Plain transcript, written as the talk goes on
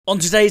On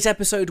today's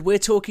episode, we're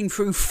talking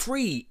through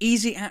 3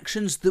 easy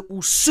actions that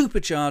will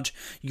supercharge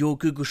your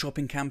Google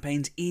Shopping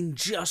campaigns in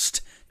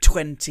just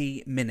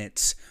 20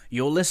 minutes.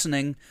 You're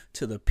listening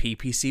to the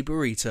PPC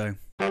Burrito.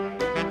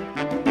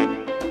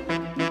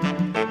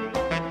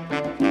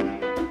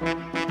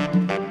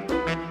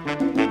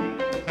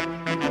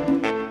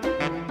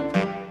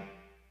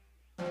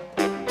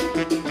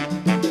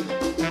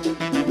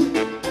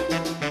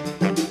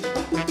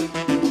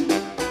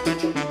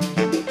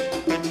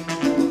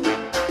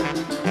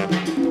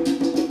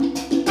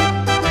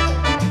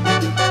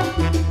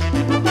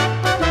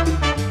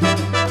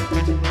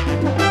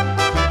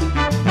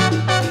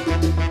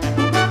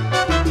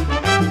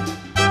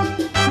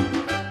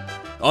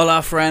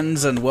 Hola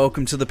friends and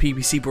welcome to the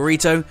PPC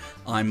Burrito.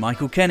 I'm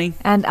Michael Kenny.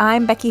 And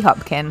I'm Becky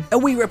Hopkin.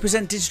 And we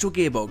represent Digital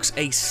Gearbox,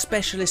 a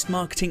specialist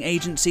marketing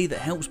agency that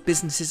helps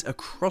businesses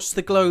across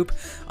the globe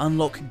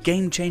unlock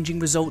game-changing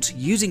results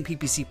using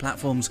PPC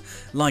platforms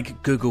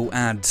like Google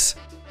Ads.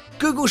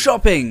 Google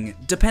Shopping!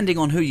 Depending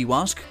on who you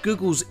ask,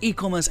 Google's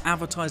e-commerce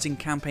advertising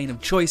campaign of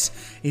choice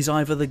is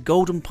either the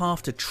golden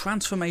path to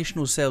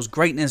transformational sales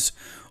greatness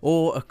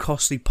or a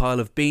costly pile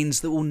of beans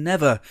that will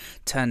never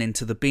turn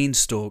into the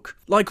beanstalk.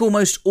 Like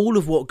almost all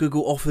of what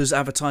Google offers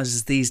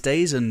advertisers these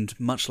days, and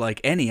much like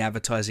any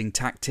advertising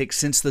tactic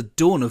since the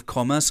dawn of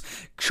commerce,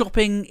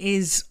 shopping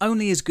is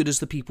only as good as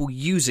the people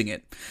using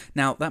it.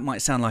 Now, that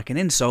might sound like an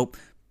insult,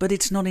 but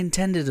it's not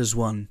intended as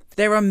one.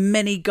 There are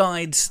many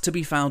guides to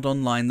be found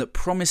online that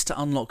promise to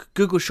unlock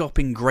Google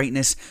Shopping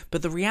greatness,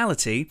 but the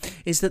reality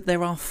is that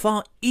there are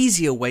far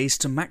easier ways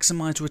to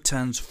maximize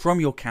returns from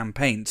your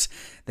campaigns.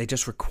 They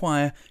just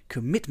require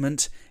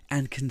commitment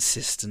and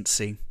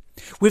consistency.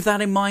 With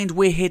that in mind,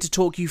 we're here to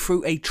talk you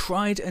through a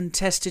tried and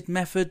tested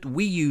method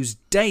we use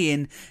day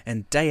in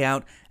and day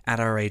out at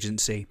our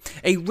agency.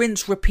 A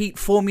rinse-repeat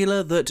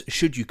formula that,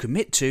 should you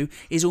commit to,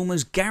 is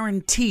almost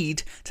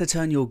guaranteed to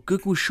turn your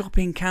Google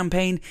Shopping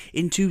campaign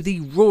into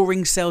the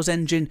roaring sales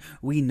engine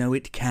we know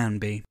it can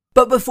be.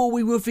 But before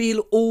we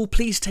reveal all,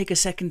 please take a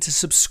second to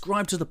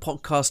subscribe to the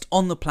podcast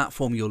on the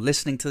platform you're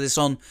listening to this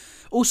on.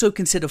 Also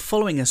consider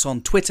following us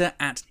on Twitter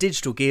at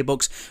Digital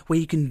Gearbox, where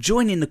you can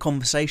join in the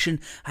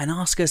conversation and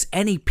ask us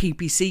any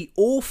PPC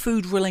or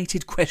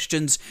food-related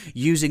questions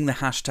using the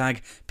hashtag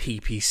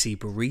PPC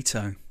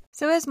Burrito.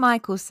 So as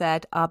Michael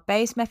said, our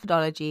base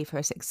methodology for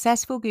a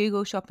successful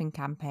Google Shopping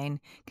campaign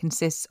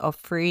consists of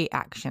 3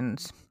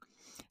 actions.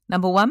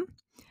 Number 1,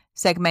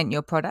 segment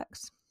your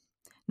products.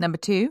 Number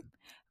 2,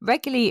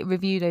 regularly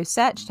review those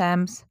search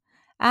terms.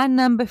 And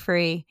number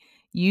 3,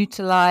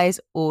 utilize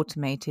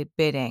automated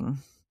bidding.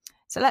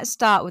 So let's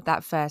start with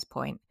that first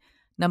point.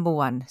 Number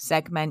 1,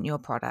 segment your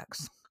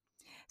products.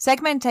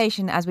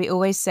 Segmentation, as we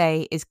always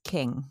say, is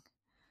king.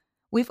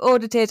 We've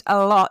audited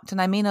a lot, and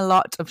I mean a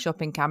lot, of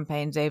shopping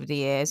campaigns over the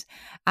years,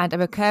 and a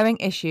recurring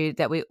issue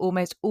that we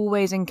almost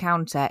always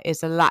encounter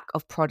is the lack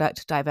of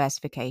product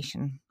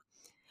diversification.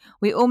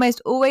 We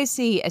almost always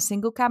see a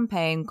single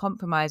campaign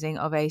comprising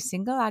of a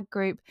single ad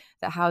group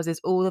that houses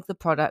all of the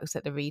products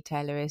that the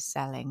retailer is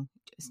selling,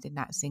 just in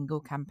that single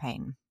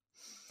campaign.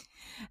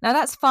 Now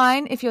that's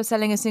fine if you're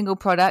selling a single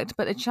product,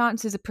 but the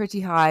chances are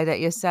pretty high that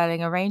you're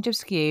selling a range of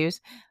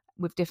SKUs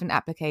with different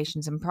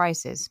applications and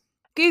prices.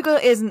 Google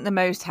isn't the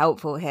most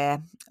helpful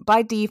here.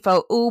 By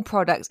default, all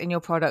products in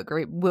your product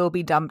group will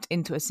be dumped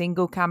into a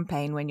single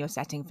campaign when you're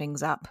setting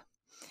things up.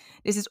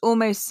 This is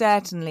almost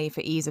certainly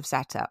for ease of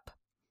setup.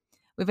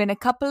 Within a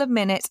couple of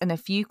minutes and a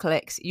few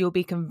clicks, you'll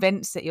be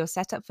convinced that you're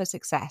set up for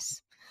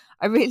success.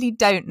 I really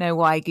don't know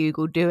why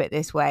Google do it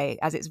this way,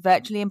 as it's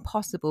virtually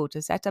impossible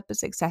to set up a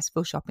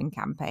successful shopping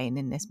campaign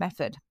in this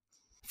method.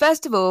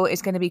 First of all,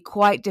 it's going to be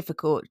quite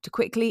difficult to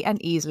quickly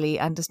and easily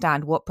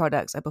understand what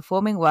products are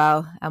performing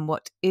well and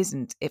what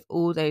isn't if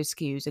all those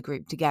SKUs are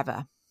grouped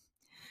together.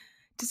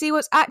 To see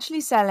what's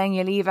actually selling,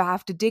 you'll either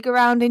have to dig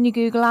around in your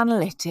Google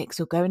Analytics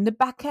or go in the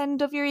back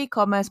end of your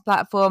e-commerce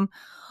platform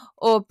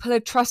or pull a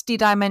trusty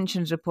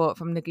dimensions report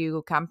from the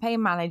Google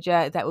Campaign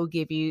Manager that will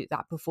give you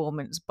that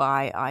performance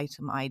by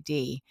item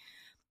ID.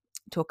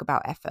 Talk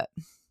about effort.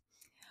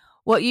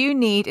 What you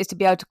need is to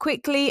be able to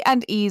quickly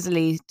and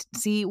easily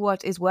see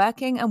what is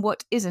working and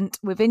what isn't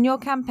within your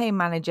campaign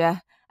manager,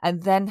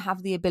 and then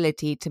have the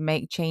ability to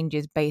make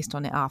changes based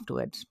on it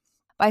afterwards.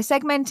 By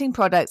segmenting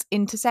products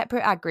into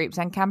separate ad groups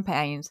and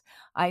campaigns,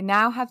 I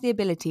now have the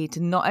ability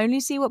to not only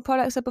see what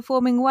products are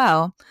performing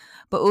well,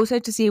 but also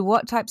to see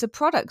what types of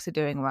products are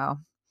doing well.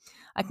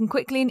 I can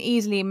quickly and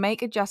easily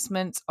make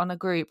adjustments on a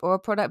group or a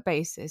product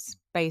basis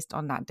based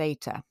on that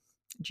data.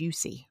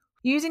 Juicy.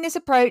 Using this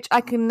approach, I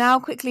can now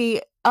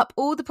quickly up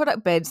all the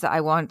product bids that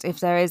I want. If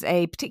there is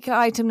a particular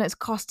item that's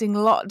costing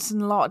lots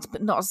and lots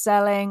but not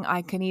selling,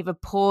 I can either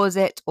pause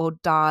it or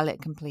dial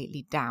it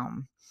completely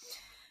down.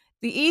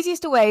 The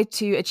easiest way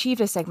to achieve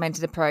this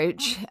segmented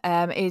approach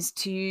is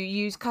to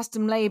use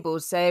custom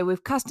labels. So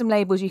with custom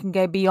labels, you can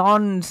go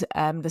beyond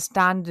the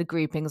standard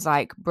groupings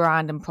like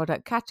brand and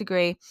product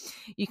category.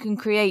 You can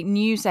create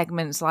new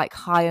segments like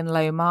high and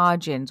low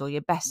margins, or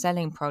your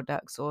best-selling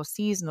products, or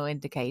seasonal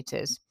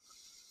indicators.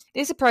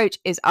 This approach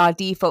is our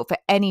default for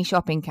any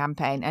shopping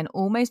campaign and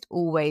almost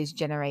always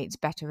generates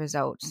better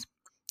results.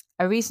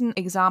 A recent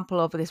example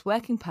of this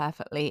working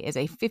perfectly is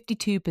a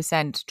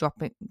 52%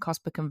 drop in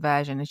cost per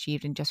conversion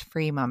achieved in just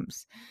 3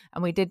 months.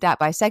 And we did that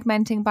by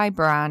segmenting by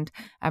brand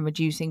and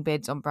reducing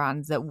bids on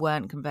brands that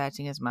weren't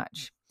converting as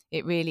much.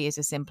 It really is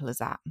as simple as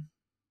that.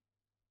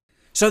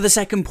 So the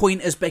second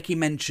point, as Becky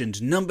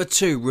mentioned, number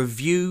 2,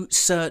 review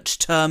search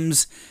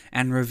terms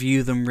and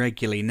review them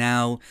regularly.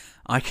 Now,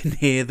 I can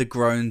hear the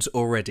groans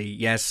already.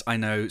 Yes, I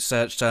know,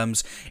 search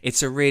terms,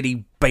 it's a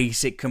really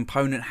basic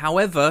component.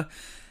 However,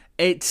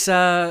 it's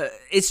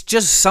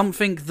just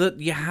something that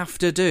you have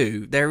to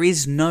do. There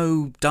is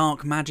no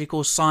dark magic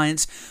or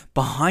science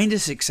behind a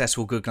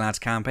successful Google Ads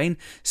campaign.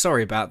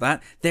 Sorry about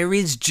that. There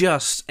is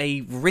just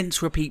a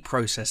rinse-repeat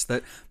process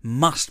that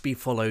must be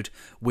followed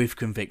with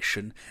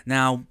conviction.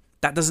 Now,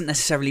 that doesn't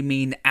necessarily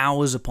mean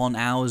hours upon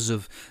hours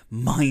of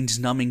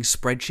mind-numbing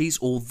spreadsheets,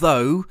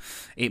 although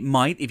it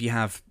might if you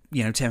have,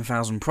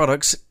 10,000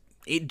 products.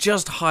 It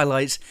just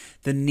highlights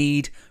the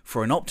need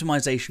for an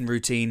optimization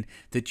routine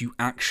that you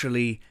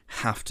actually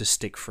have to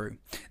stick through.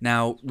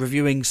 Now,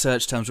 reviewing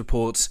search terms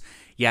reports,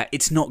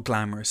 it's not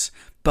glamorous,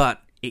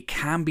 but it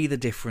can be the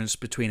difference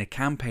between a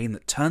campaign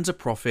that turns a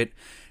profit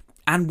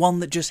and one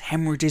that just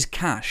hemorrhages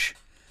cash.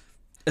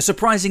 A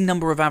surprising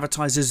number of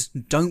advertisers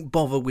don't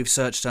bother with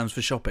search terms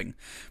for shopping,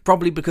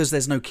 probably because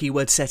there's no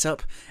keyword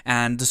setup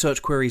and the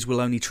search queries will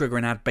only trigger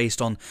an ad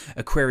based on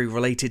a query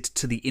related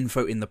to the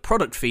info in the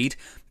product feed,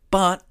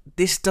 but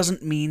this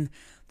doesn't mean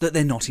that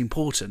they're not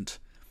important.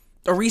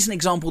 A recent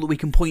example that we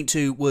can point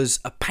to was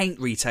a paint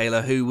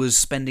retailer who was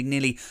spending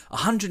nearly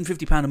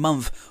 £150 a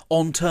month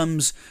on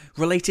terms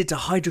related to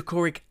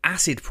hydrochloric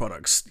acid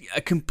products,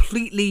 a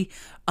completely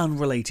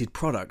unrelated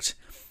product.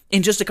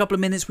 In just a couple of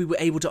minutes, we were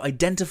able to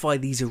identify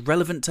these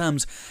irrelevant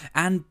terms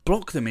and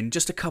block them in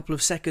just a couple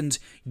of seconds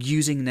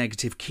using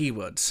negative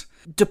keywords.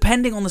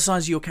 Depending on the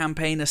size of your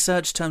campaign, a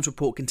search terms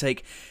report can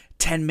take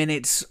 10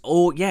 minutes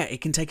or,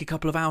 it can take a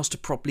couple of hours to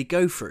properly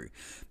go through.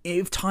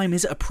 If time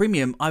is at a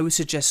premium, I would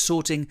suggest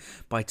sorting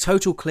by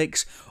total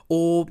clicks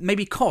or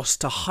maybe cost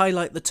to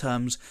highlight the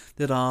terms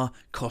that are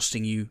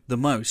costing you the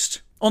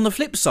most. On the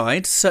flip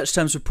side, search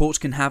terms reports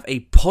can have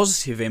a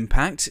positive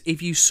impact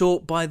if you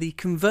sort by the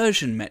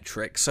conversion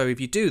metric. So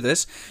if you do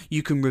this,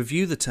 you can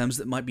review the terms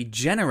that might be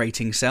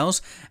generating sales,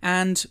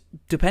 and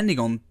depending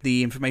on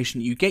the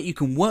information you get, you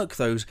can work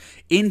those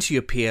into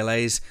your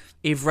PLAs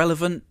if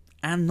relevant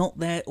and not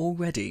there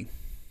already.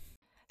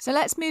 So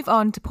let's move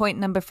on to point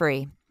number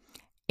 3.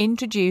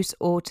 Introduce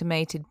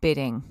automated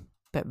bidding,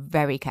 but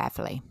very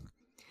carefully.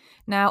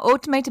 Now,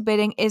 automated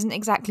bidding isn't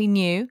exactly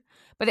new,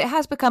 but it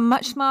has become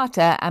much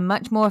smarter and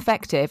much more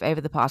effective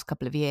over the past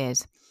couple of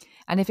years.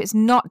 And if it's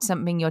not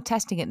something you're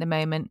testing at the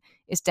moment,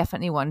 it's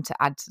definitely one to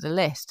add to the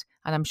list.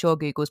 And I'm sure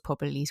Google's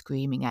probably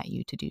screaming at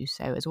you to do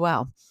so as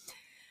well.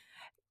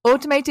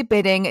 Automated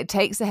bidding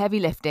takes the heavy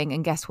lifting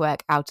and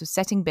guesswork out of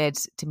setting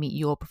bids to meet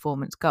your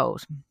performance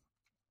goals.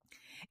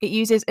 It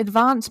uses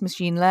advanced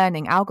machine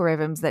learning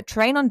algorithms that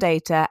train on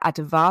data at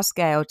a vast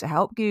scale to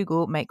help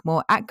Google make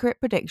more accurate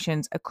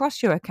predictions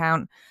across your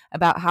account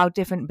about how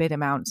different bid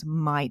amounts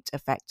might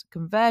affect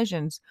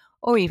conversions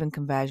or even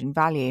conversion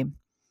value.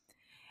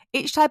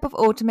 Each type of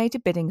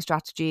automated bidding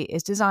strategy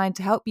is designed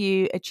to help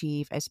you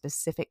achieve a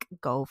specific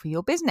goal for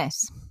your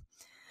business.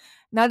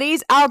 Now,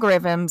 these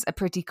algorithms are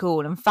pretty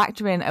cool and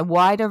factor in a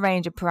wider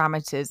range of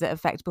parameters that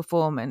affect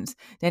performance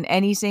than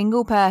any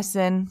single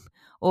person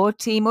or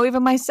team or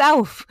even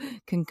myself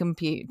can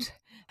compute.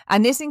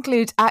 And this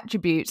includes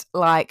attributes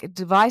like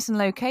device and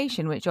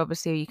location, which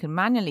obviously you can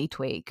manually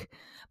tweak,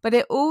 but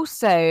it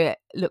also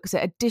looks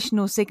at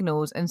additional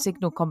signals and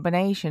signal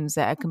combinations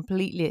that are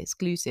completely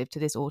exclusive to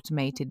this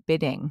automated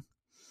bidding.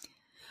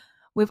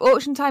 With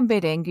auction time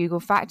bidding,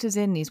 Google factors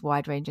in these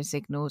wide range of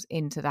signals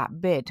into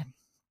that bid.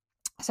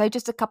 So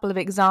just a couple of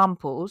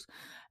examples.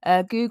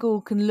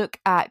 Google can look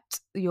at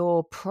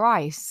your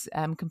price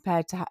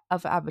compared to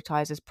other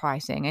advertisers'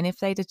 pricing. And if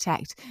they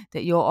detect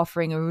that you're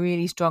offering a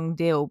really strong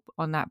deal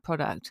on that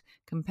product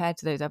compared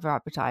to those other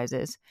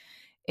advertisers,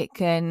 it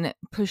can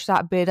push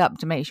that bid up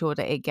to make sure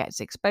that it gets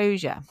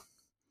exposure.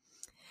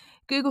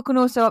 Google can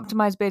also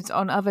optimize bids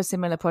on other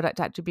similar product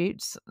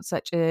attributes,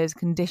 such as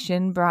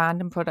condition,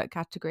 brand, and product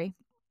category.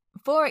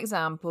 For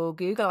example,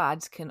 Google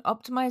Ads can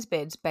optimize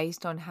bids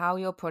based on how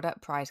your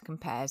product price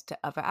compares to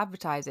other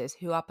advertisers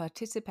who are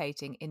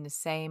participating in the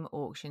same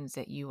auctions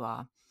that you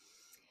are.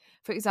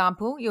 For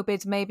example, your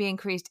bids may be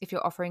increased if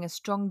you're offering a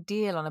strong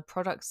deal on a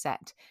product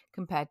set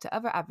compared to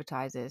other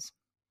advertisers.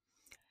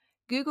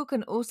 Google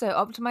can also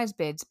optimize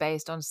bids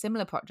based on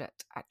similar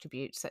product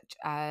attributes such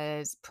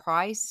as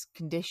price,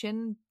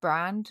 condition,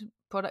 brand,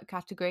 product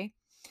category.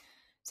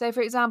 So,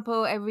 for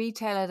example, a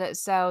retailer that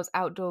sells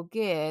outdoor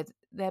gear,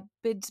 their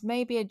bids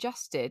may be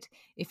adjusted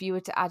if you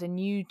were to add a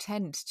new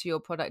tent to your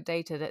product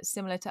data that's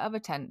similar to other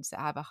tents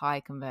that have a high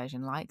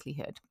conversion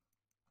likelihood.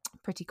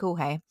 Pretty cool,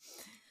 hey?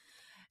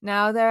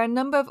 Now, there are a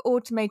number of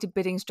automated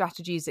bidding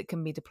strategies that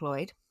can be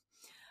deployed.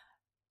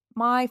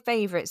 My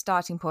favourite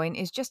starting point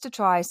is just to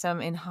try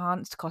some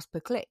enhanced cost per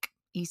click,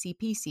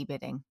 ECPC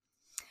bidding.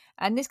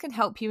 And this can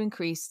help you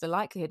increase the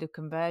likelihood of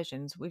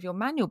conversions with your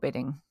manual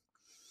bidding.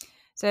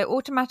 So it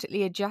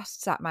automatically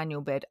adjusts that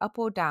manual bid up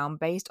or down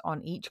based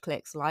on each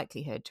click's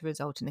likelihood to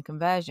result in a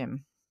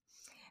conversion.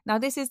 Now,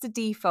 this is the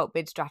default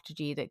bid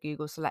strategy that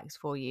Google selects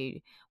for you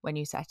when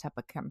you set up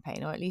a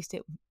campaign, or at least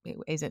it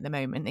is at the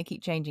moment. They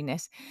keep changing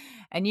this.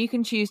 And you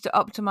can choose to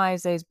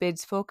optimize those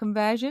bids for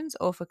conversions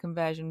or for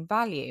conversion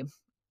value.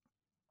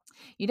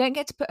 You don't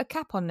get to put a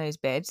cap on those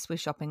bids with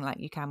shopping like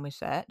you can with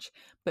search,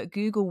 but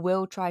Google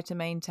will try to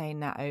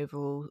maintain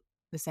the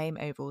same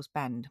overall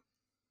spend.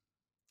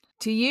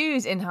 To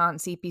use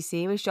enhanced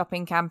CPC with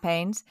shopping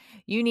campaigns,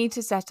 you need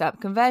to set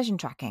up conversion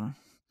tracking.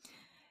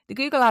 The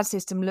Google Ads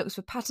system looks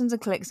for patterns of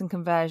clicks and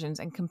conversions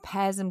and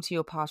compares them to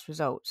your past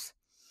results.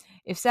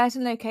 If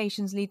certain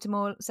locations lead to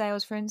more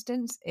sales, for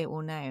instance, it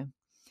will know.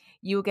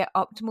 You will get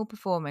optimal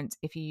performance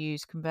if you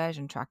use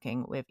conversion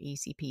tracking with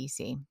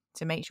eCPC.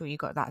 So make sure you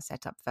got that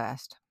set up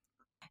first.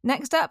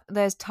 Next up,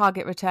 there's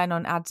target return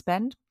on ad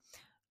spend,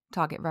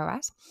 target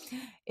ROAS.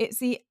 It's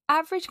the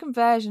average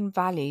conversion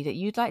value that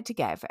you'd like to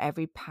get for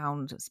every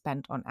pound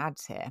spent on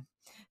ads here.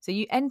 So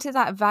you enter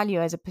that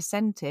value as a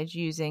percentage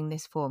using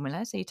this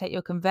formula. So you take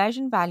your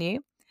conversion value,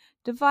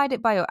 divide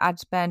it by your ad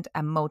spend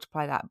and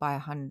multiply that by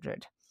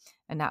 100.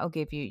 And that will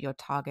give you your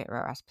target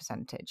ROAS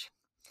percentage.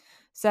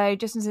 So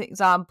just as an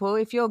example,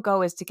 if your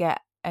goal is to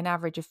get an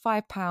average of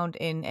 £5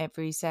 in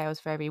every sales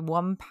for every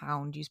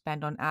 £1 you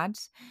spend on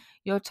ads,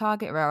 your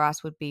target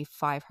ROAS would be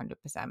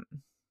 500%.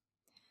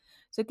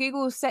 So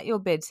Google will set your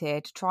bids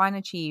here to try and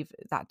achieve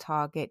that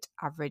target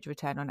average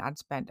return on ad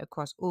spend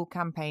across all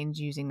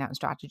campaigns using that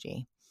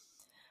strategy.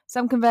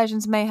 Some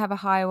conversions may have a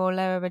higher or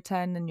lower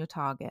return than your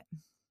target.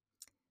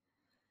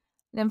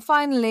 Then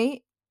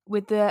finally,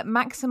 with the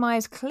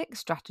maximize click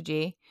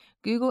strategy,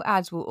 Google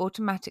Ads will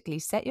automatically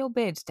set your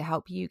bids to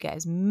help you get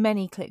as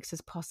many clicks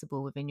as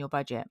possible within your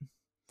budget.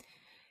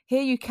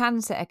 Here you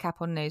can set a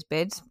cap on those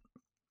bids,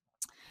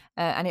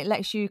 and it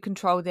lets you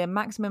control the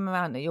maximum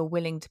amount that you're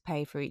willing to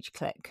pay for each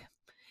click.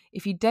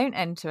 If you don't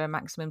enter a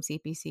maximum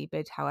CPC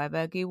bid,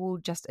 however, Google will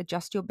just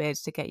adjust your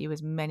bids to get you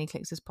as many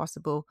clicks as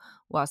possible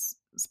whilst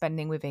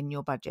spending within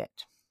your budget.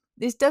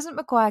 This doesn't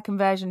require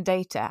conversion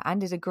data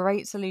and is a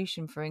great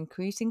solution for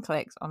increasing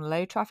clicks on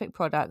low traffic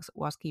products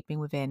whilst keeping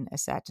within a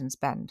certain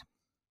spend.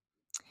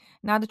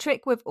 Now, the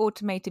trick with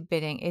automated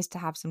bidding is to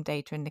have some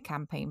data in the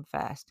campaign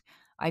first.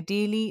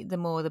 Ideally, the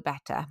more the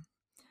better.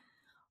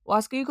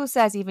 Whilst Google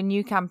says even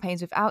new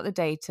campaigns without the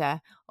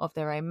data of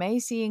their own may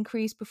see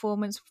increased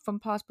performance from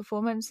past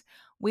performance,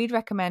 we'd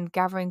recommend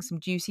gathering some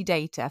juicy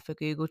data for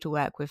Google to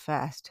work with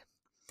first.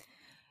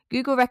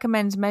 Google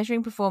recommends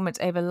measuring performance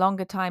over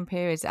longer time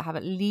periods that have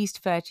at least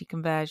 30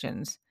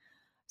 conversions,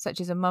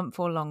 such as a month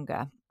or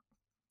longer.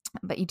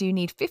 But you do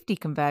need 50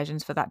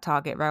 conversions for that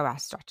target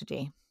ROAS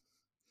strategy.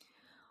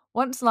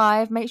 Once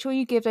live, make sure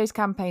you give those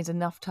campaigns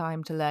enough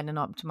time to learn and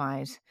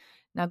optimize.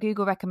 Now,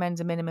 Google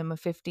recommends a minimum of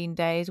 15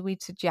 days.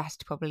 We'd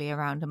suggest probably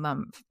around a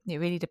month. It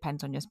really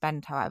depends on your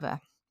spend,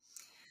 however.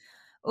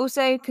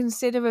 Also,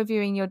 consider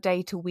reviewing your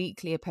data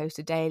weekly opposed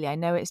to daily. I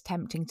know it's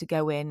tempting to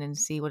go in and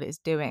see what it's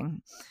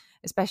doing,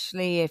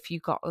 especially if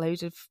you've got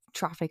loads of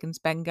traffic and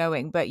spend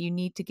going, but you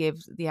need to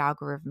give the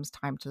algorithms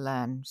time to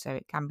learn. So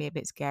it can be a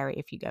bit scary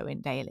if you go in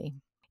daily.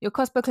 Your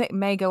cost per click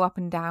may go up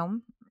and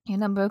down. Your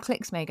number of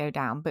clicks may go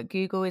down, but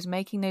Google is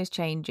making those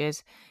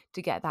changes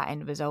to get that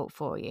end result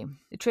for you.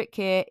 The trick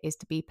here is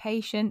to be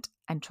patient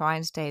and try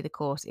and stay the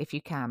course if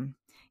you can.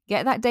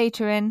 Get that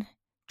data in,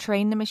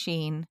 train the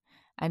machine,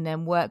 and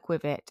then work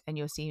with it, and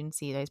you'll soon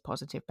see those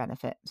positive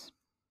benefits.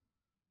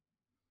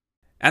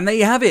 And there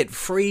you have it,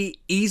 3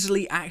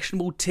 easily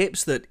actionable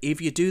tips that,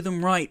 if you do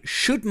them right,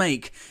 should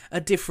make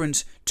a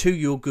difference to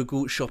your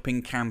Google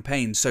shopping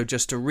campaign. So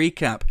just to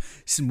recap,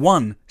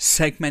 1,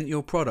 segment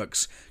your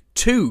products.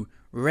 2,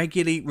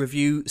 regularly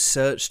review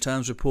search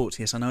terms reports.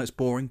 Yes, I know it's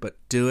boring, but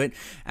do it.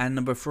 And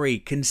number 3,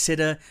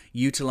 consider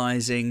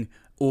utilizing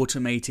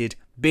automated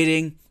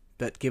bidding,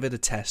 but give it a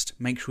test.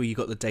 Make sure you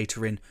got the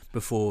data in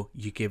before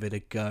you give it a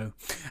go.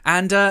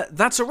 And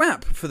that's a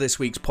wrap for this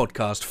week's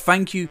podcast.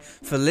 Thank you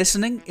for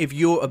listening. If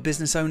you're a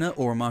business owner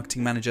or a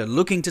marketing manager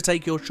looking to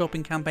take your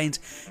shopping campaigns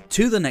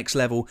to the next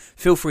level,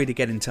 feel free to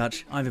get in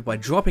touch either by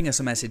dropping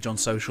us a message on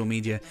social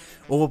media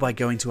or by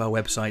going to our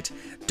website,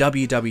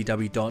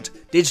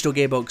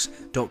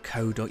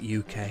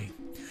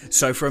 www.digitalgearbox.co.uk.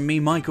 So from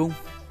me, Michael.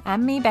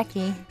 And me,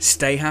 Becky.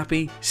 Stay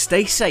happy,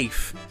 stay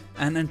safe,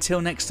 and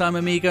until next time,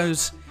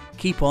 amigos,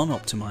 keep on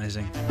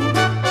optimizing.